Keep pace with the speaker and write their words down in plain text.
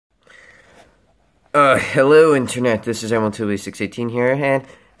Hello Internet, this is Emerald2B618 here, and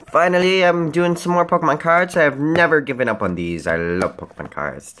finally I'm doing some more Pokemon cards. I've never given up on these. I love Pokemon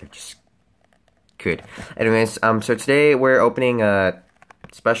cards. They're just good. Anyways, so today we're opening a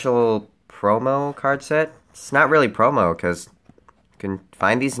special promo card set. It's not really promo, because you can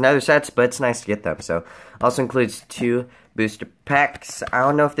find these in other sets, but it's nice to get them. So, also includes 2 booster packs. I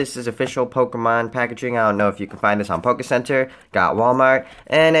don't know if this is official Pokemon packaging. I don't know if you can find this on Poke Center. Got Walmart.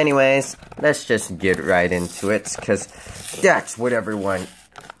 And anyways, let's just get right into it, because that's what everyone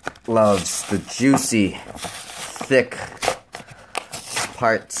loves. The juicy, thick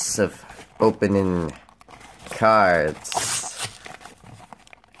parts of opening cards.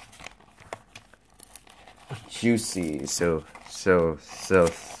 Juicy, so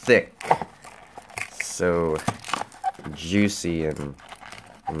thick. So juicy and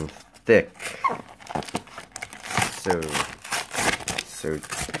thick. So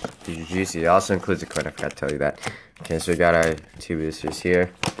juicy. It also includes a coin. I forgot to tell you that. Okay, so we got our 2 boosters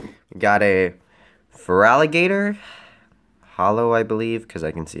here. We got a Feraligatr Hollow, I believe, because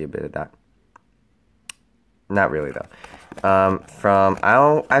I can see a bit of that. Not really though.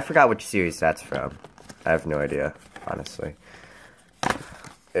 I forgot which series that's from. I have no idea, honestly.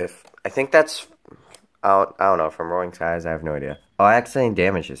 I think that's I don't know, from Rolling Skies, I have no idea. Oh, I accidentally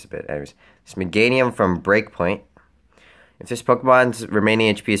damaged this a bit. Anyways, it's Meganium from Breakpoint. If this Pokemon's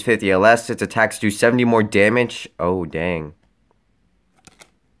remaining HP is 50 or less, its attacks do 70 more damage. Oh, dang.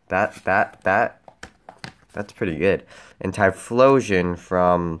 That's pretty good. And Typhlosion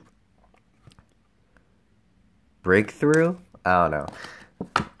from Breakthrough? I don't know.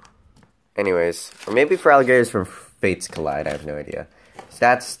 Anyways, or maybe Feraligatr is from Fates Collide, I have no idea. So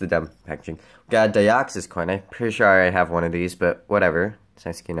that's the dumb packaging. Got a Deoxys coin. I'm pretty sure I have one of these, but whatever. It's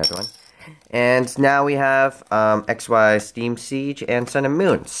nice to get another one. And now we have XY Steam Siege and Sun and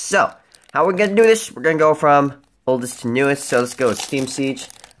Moon. So, how we're gonna do this? We're gonna go from oldest to newest. So let's go with Steam Siege.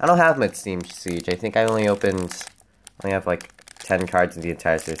 I don't have much Steam Siege. I think I only have like 10 cards in the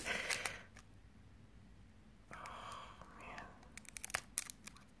entire series.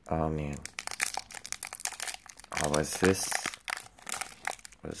 Oh man. Oh, was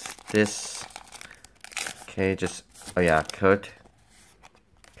this? Okay, oh yeah, code.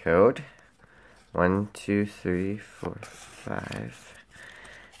 1, 2, 3, 4, 5.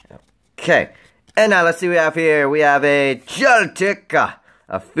 Okay, and now let's see what we have here. We have a Joltik,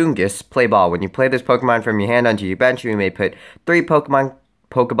 a Fungus play ball. When you play this Pokemon from your hand onto your bench, you may put 3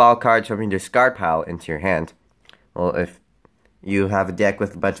 Pokeball cards from your discard pile into your hand. Well, if you have a deck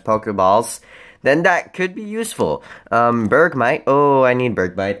with a bunch of Pokeballs, then that could be useful. Bergmite. Oh, I need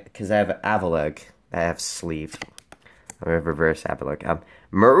Bergmite because I have Avalugg. I have Sleeve. I have Reverse Avalugg.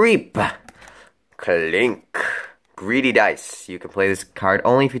 Mareep. Clink. Greedy Dice. You can play this card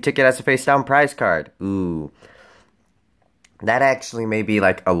only if you take it as a face-down prize card. Ooh. That actually may be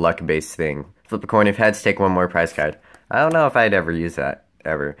like a luck-based thing. Flip a coin if heads, take 1 more prize card. I don't know if I'd ever use that.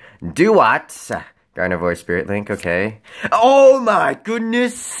 Ever. Duat. Gardevoir Spirit Link. Okay. Oh my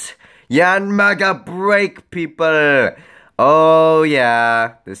goodness. Yanmega Break, people! Oh,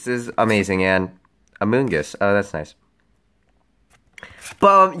 yeah. This is amazing, and Amoonguss. Oh, that's nice.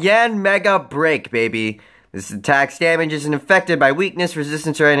 Boom! Yanmega Break, baby. This attacks damage isn't affected by weakness,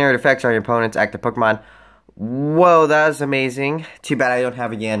 resistance, or any other effects on your opponent's active Pokemon. Whoa, that was amazing. Too bad I don't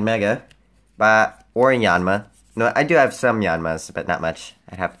have a Yanmega. Or a Yanma. No, I do have some Yanmas, but not much.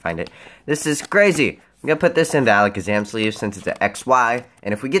 I'd have to find it. This is crazy. I'm gonna put this in the Alakazam sleeve since it's an XY,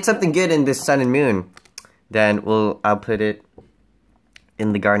 and if we get something good in this Sun and Moon, then I'll put it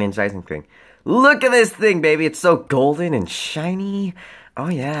in the Guardian's Rising thing. Look at this thing, baby! It's so golden and shiny. Oh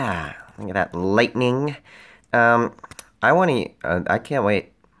yeah, look at that lightning. I can't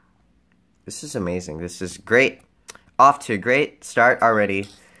wait. This is amazing. This is great. Off to a great start already.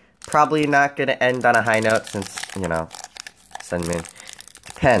 Probably not gonna end on a high note since, you know, Sun and Moon.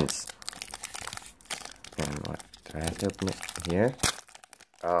 Depends. And what, do I have to open it here?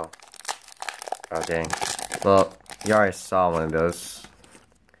 Oh, dang. Well, you already saw one of those.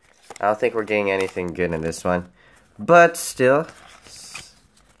 I don't think we're getting anything good in this one. But still, it's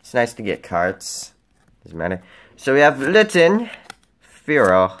nice to get cards. Doesn't matter. So we have Litten,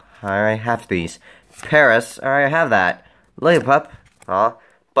 Fearow. Alright, have these. Paris. Alright, I have that. Lillipup. Aw.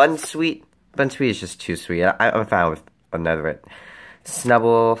 Bunsweet. Bunsweet is just too sweet. I'm fine with another it.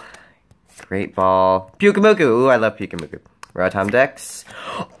 Snubble. Great Ball. Pyukumuku. Ooh, I love Pyukumuku. Rotom Dex.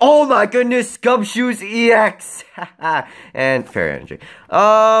 Oh my goodness! Gumshoos EX! And Fairy Energy.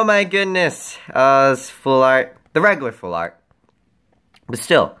 Oh my goodness! It's full art. The regular full art. But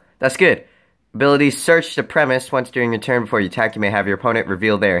still, that's good. Ability Search the Premise. Once during your turn before you attack, you may have your opponent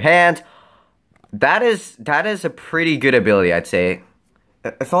reveal their hand. That is a pretty good ability, I'd say.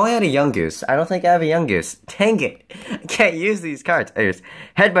 If only I had a Yungoos. I don't think I have a Yungoos. Dang it. I can't use these cards. Anyways,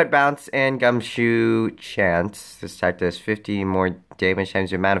 Headbutt Bounce and Gumshoe Chance. This attack does 50 more damage times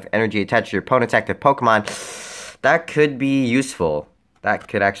the amount of energy attached to your opponent's active Pokemon. That could be useful. That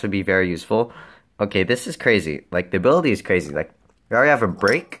could actually be very useful. Okay, this is crazy. Like, the ability is crazy. Like, we already have a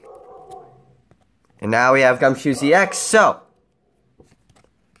break. And now we have Gumshoe ZX, so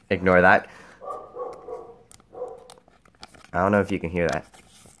ignore that. I don't know if you can hear that.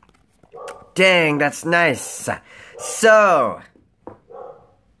 Dang, that's nice. So,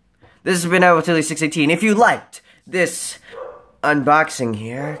 this has been Tilly618. If you liked this unboxing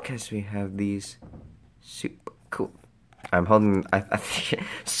here, because we have these super cool, I'm holding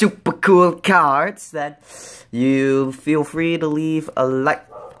super cool cards, that you feel free to leave a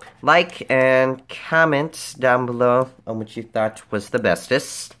like and comment down below on what you thought was the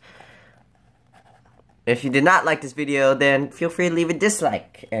bestest. If you did not like this video, then feel free to leave a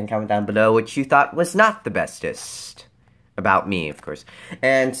dislike and comment down below what you thought was not the bestest. About me, of course.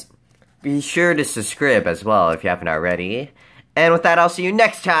 And be sure to subscribe as well if you haven't already. And with that, I'll see you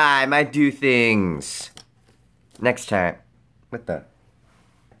next time I do things. Next time. What the?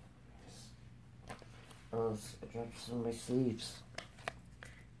 Oh, I dropped some of my sleeves.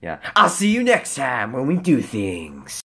 Yeah. I'll see you next time when we do things.